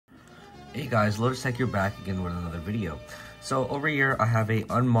Hey guys, Lotus Tech here, back again with another video. So over here I have a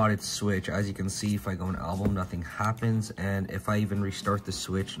unmodded switch. As you can see, if I go in album, nothing happens, and if I even restart the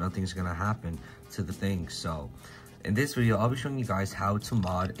switch, nothing's gonna happen to the thing. So in this video I'll be showing you guys how to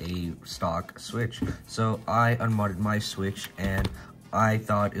mod a stock switch. So I unmodded my switch and I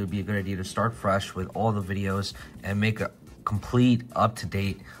thought it would be a good idea to start fresh with all the videos and make a complete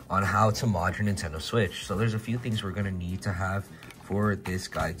up-to-date on how to mod your Nintendo Switch. So there's a few things we're gonna need to have for this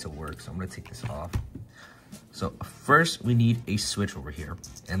guide to work. So I'm gonna take this off. So first we need a switch over here,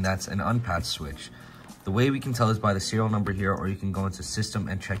 and that's an unpatched switch. The way we can tell is by the serial number here, or you can go into system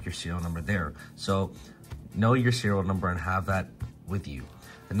and check your serial number there. So know your serial number and have that with you.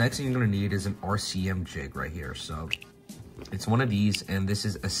 The next thing you're gonna need is an RCM jig right here. So it's one of these, and this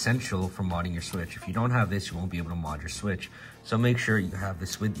is essential for modding your switch. If you don't have this, you won't be able to mod your switch. So make sure you have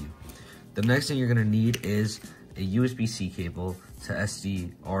this with you. The next thing you're gonna need is a USB-C cable to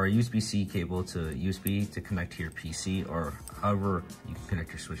SD, or a USB-C cable to USB to connect to your PC, or however you can connect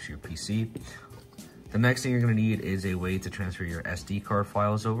your switch to your PC. The next thing you're gonna need is a way to transfer your SD card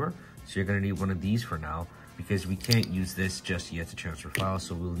files over. So you're gonna need one of these for now, because we can't use this just yet to transfer files,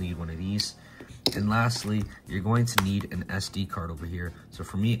 so we'll need one of these. And lastly, you're going to need an SD card over here. So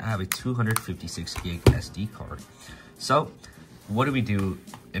for me, I have a 256 gig SD card. So what do we do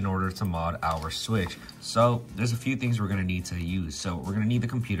in order to mod our switch? So there's a few things we're gonna need to use. So we're gonna need the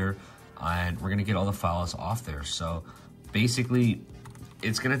computer, and we're gonna get all the files off there. So basically,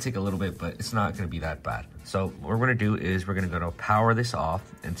 it's gonna take a little bit, but it's not gonna be that bad. So what we're gonna do is we're gonna go to power this off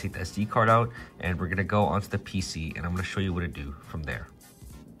and take the SD card out, and we're gonna go onto the PC, and I'm gonna show you what to do from there.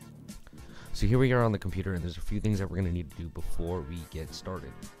 So here we are on the computer, and there's a few things that we're going to need to do before we get started.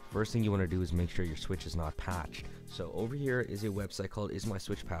 First thing you want to do is make sure your switch is not patched. So over here is a website called Is My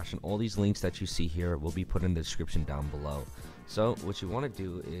Switch Patched, and all these links that you see here will be put in the description down below. So what you want to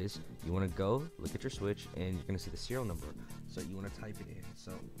do is you want to go look at your switch, and you're going to see the serial number. So you want to type it in.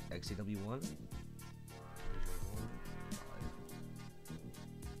 So XCW1.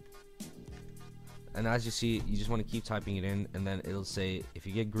 And as you see, you just want to keep typing it in, and then it'll say if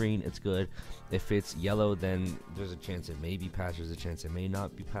you get green, it's good. If it's yellow, then there's a chance it may be patched, there's a chance it may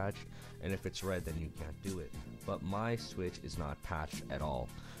not be patched, and if it's red, then you can't do it. But my switch is not patched at all.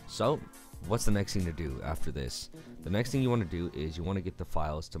 So what's the next thing to do after this? The next thing you want to do is you want to get the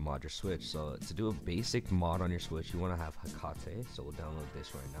files to mod your switch. So to do a basic mod on your switch, you want to have Hekate. So we'll download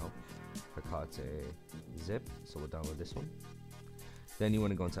this right now. Hekate zip. So we'll download this one. Then you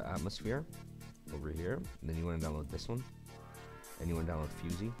want to go into Atmosphere over here, and then you want to download this one, and you want to download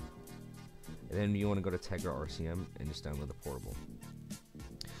Fusey, and then you want to go to Tegra RCM and just download the portable.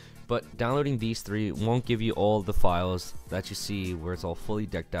 But downloading these three won't give you all the files that you see where it's all fully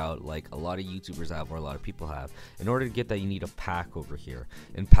decked out like a lot of YouTubers have or a lot of people have. In order to get that, you need a pack over here,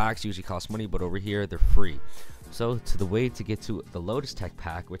 and packs usually cost money, but over here they're free. So to the way to get to the Lotus Tech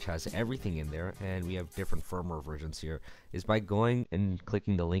pack, which has everything in there, and we have different firmware versions here, is by going and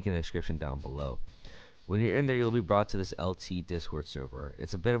clicking the link in the description down below. When you're in there, you'll be brought to this LT Discord server.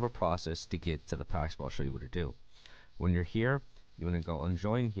 It's a bit of a process to get to the packs, but I'll show you what to do. When you're here, you want to go on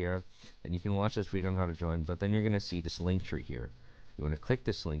join here, and you can watch this video on how to join, but then you're going to see this link tree here. You want to click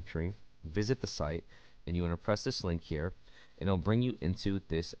this link tree, visit the site, and you want to press this link here, and it'll bring you into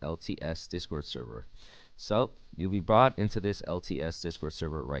this LTS Discord server. So you'll be brought into this LTS Discord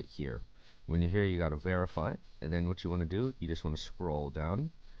server right here. When you're here, you got to verify, and then what you want to do, you just want to scroll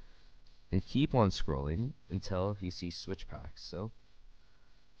down and keep on scrolling until you see switch packs. So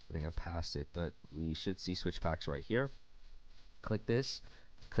I think I passed it, but we should see switch packs right here. Click this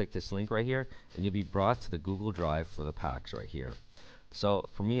link right here, and you'll be brought to the Google Drive for the packs right here. So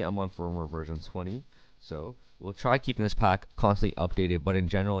for me, I'm on firmware version 20, so we'll try keeping this pack constantly updated, but in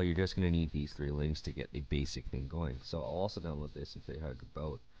general, you're just going to need these three links to get a basic thing going. So I'll also download this and show you how to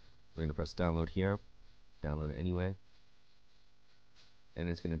go. We're going to press download here, download it anyway, and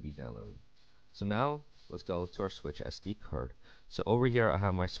it's going to be downloaded. So now let's go to our Switch SD card. So over here, I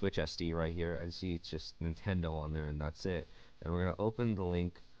have my Switch SD right here. I see it's just Nintendo on there, and that's it. And we're going to open the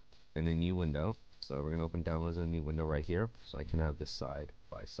link in a new window. So we're going to open downloads in a new window right here, so I can have this side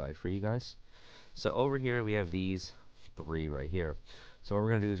by side for you guys. So over here we have these three right here. So what we're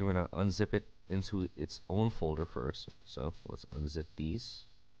going to do is we're going to unzip it into its own folder first. So let's unzip these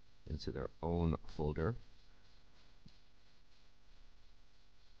into their own folder.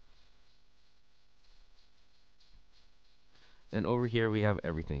 And over here we have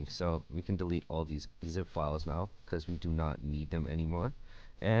everything. So we can delete all these zip files now because we do not need them anymore.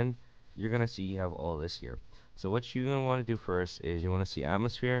 And you're going to see you have all this here. So what you're going to want to do first is you want to see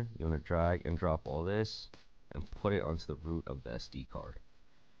Atmosphere. You want to drag and drop all this and put it onto the root of the SD card.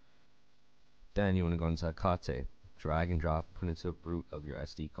 Then you want to go into Hekate, drag and drop, put into the root of your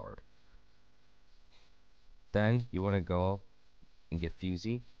SD card. Then you want to go and get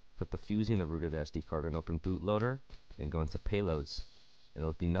Fusey, put the Fusey in the root of the SD card and open bootloader, and go into payloads.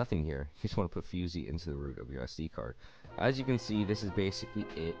 It'll be nothing here. You just want to put Fusey into the root of your SD card. As you can see, this is basically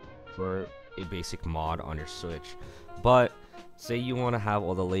it for a basic mod on your Switch. But say you want to have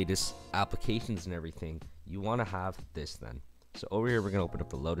all the latest applications and everything, you want to have this then. So over here, we're going to open up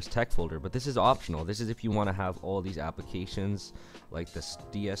the Lotus Tech folder, but this is optional. This is if you want to have all these applications, like the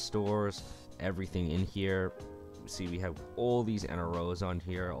DS stores, everything in here. See, we have all these NROs on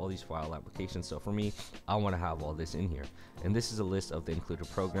here, all these file applications. So for me, I want to have all this in here. And this is a list of the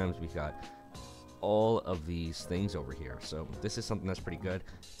included programs. We got all of these things over here. So this is something that's pretty good.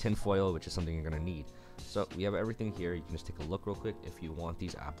 Tinfoil, which is something you're going to need. So we have everything here. You can just take a look real quick if you want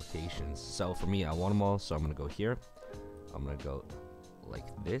these applications. So for me, I want them all. So I'm going to go here. I'm going to go like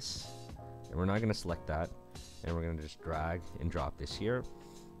this. And we're not going to select that. And we're going to just drag and drop this here.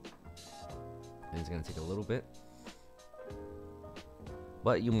 And it's going to take a little bit.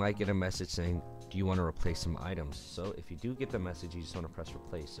 But you might get a message saying, do you want to replace some items? So if you do get the message, you just want to press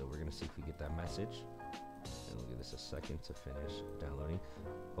replace. So we're going to see if we get that message. And we'll give this a second to finish downloading.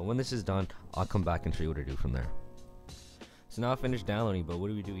 But when this is done, I'll come back and show you what to do from there. So now I finished downloading, but what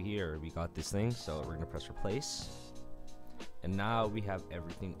do we do here? We got this thing, so we're going to press replace. And now we have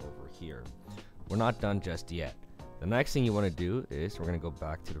everything over here. We're not done just yet. The next thing you want to do is we're going to go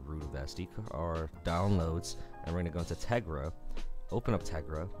back to the root of the SD card, or downloads, and we're going to go into Tegra. Open up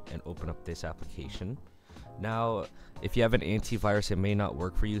Tegra and open up this application. Now, if you have an antivirus, it may not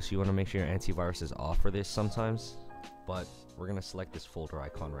work for you, so you want to make sure your antivirus is off for this sometimes. But we're going to select this folder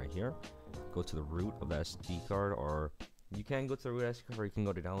icon right here. Go to the root of the SD card, or you can go to the root SD card, or you can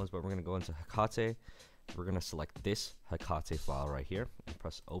go to downloads, but we're going to go into Hekate. We're going to select this Hekate file right here and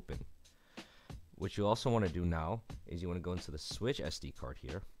press open. What you also want to do now is you want to go into the Switch SD card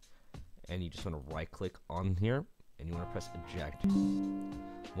here, and you just want to right click on here. And you want to press eject.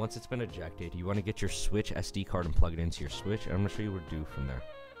 Once it's been ejected, you want to get your Switch SD card and plug it into your Switch, and I'm going to show you what to do from there.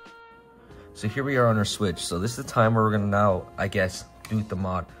 So here we are on our Switch. So this is the time where we're going to now, I guess, do the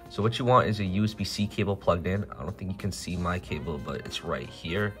mod. So what you want is a USB-C cable plugged in. I don't think you can see my cable, but it's right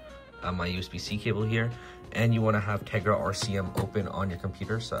here. My USB-C cable here. And you want to have Tegra RCM open on your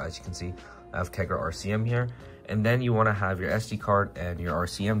computer. So as you can see, I have Tegra RCM here. And then you want to have your SD card and your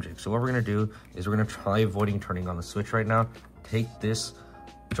RCM jig. So what we're going to do is we're going to try avoiding turning on the Switch right now. Take this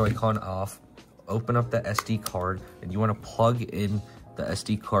Joy-Con off, open up the SD card, and you want to plug in the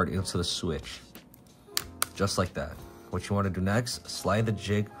SD card into the Switch. Just like that. What you want to do next, slide the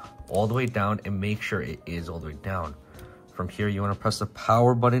jig all the way down and make sure it is all the way down. From here, you want to press the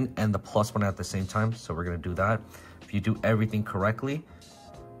power button and the plus button at the same time. So we're going to do that. If you do everything correctly,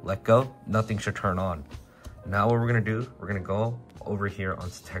 let go, nothing should turn on. Now what we're going to do, we're going to go over here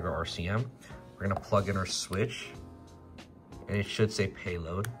onto Tegra RCM. We're going to plug in our Switch, and it should say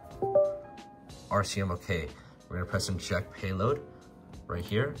payload. RCM OK. We're going to press inject payload right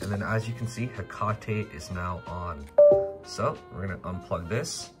here. And then as you can see, Hekate is now on. So we're going to unplug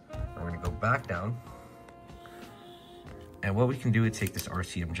this. We're going to go back down. And what we can do is take this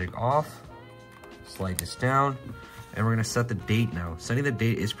RCM jig off, slide this down, and we're going to set the date now. Setting the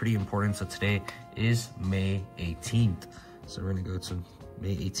date is pretty important. So today is May 18th. So we're going to go to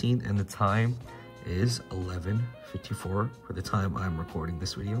May 18th, and the time is 11:54 for the time I'm recording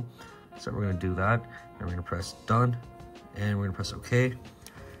this video. So we're going to do that, and we're going to press done, and we're going to press OK.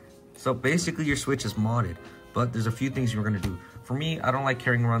 So basically your Switch is modded, but there's a few things you're going to do. For me, I don't like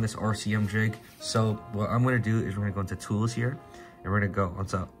carrying around this RCM jig. So what I'm going to do is we're going to go into tools here, and we're going to go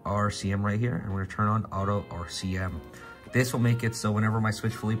onto RCM right here, and we're going to turn on auto RCM. This will make it so whenever my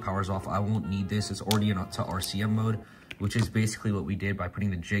Switch fully powers off, I won't need this. It's already into RCM mode, which is basically what we did by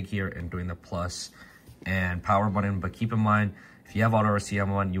putting the jig here and doing the plus and power button. But keep in mind, if you have auto RCM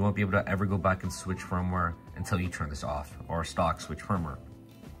on, you won't be able to ever go back and switch firmware until you turn this off, or stock switch firmware.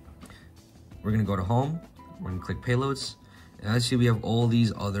 We're going to go to home. We're going to click payloads. And as you see, we have all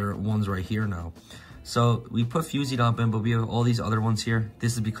these other ones right here now. So we put Fusey.bin, but we have all these other ones here.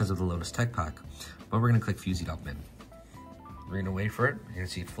 This is because of the Lotus Tech Pack. But we're going to click Fusey.bin. We're going to wait for it. You're going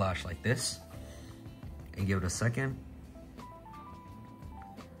to see it flash like this. And give it a second.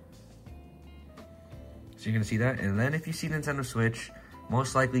 So you're going to see that. And then if you see Nintendo Switch,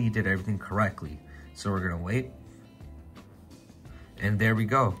 most likely you did everything correctly. So we're going to wait. And there we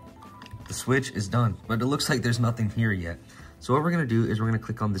go. The Switch is done. But it looks like there's nothing here yet. So what we're going to do is we're going to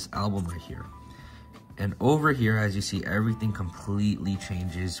click on this album right here. And over here, as you see, everything completely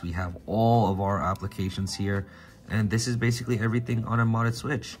changes. We have all of our applications here. And this is basically everything on a modded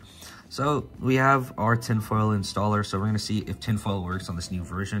Switch. So we have our tinfoil installer. So we're going to see if tinfoil works on this new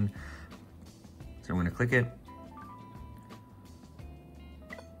version. So we're going to click it.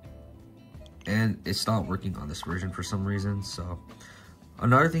 And it's not working on this version for some reason. So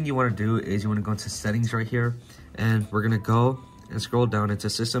another thing you want to do is you want to go into settings right here. And we're going to go and scroll down into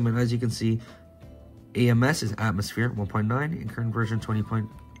system. And as you can see, AMS is Atmosphere 1.9 and current version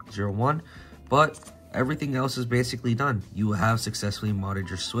 20.01. But everything else is basically done. You have successfully modded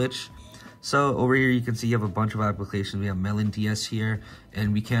your Switch. So over here you can see you have a bunch of applications. We have Melon DS here,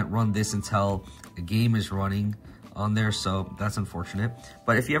 and we can't run this until a game is running on there, so that's unfortunate.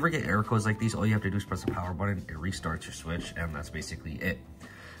 But if you ever get error codes like these, all you have to do is press the power button, it restarts your Switch, and that's basically it.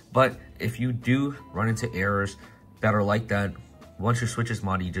 But if you do run into errors that are like that, once your Switch is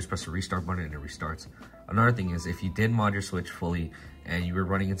modded, you just press the restart button and it restarts. Another thing is, if you did mod your Switch fully and you were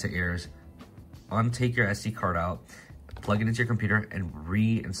running into errors, untake your SD card out, plug it into your computer, and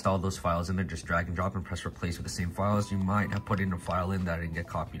reinstall those files in there. Just drag and drop and press replace with the same files. You might have put in a file in that didn't get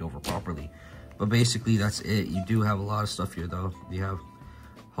copied over properly. But basically, that's it. You do have a lot of stuff here, though. You have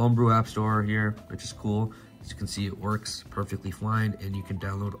Homebrew App Store here, which is cool. As you can see, it works perfectly fine, and you can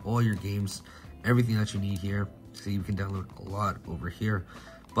download all your games, everything that you need here. So you can download a lot over here.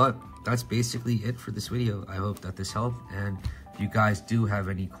 But that's basically it for this video. I hope that this helped, and if you guys do have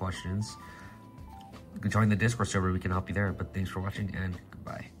any questions, join the Discord server, we can help you there. But thanks for watching, and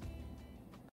goodbye.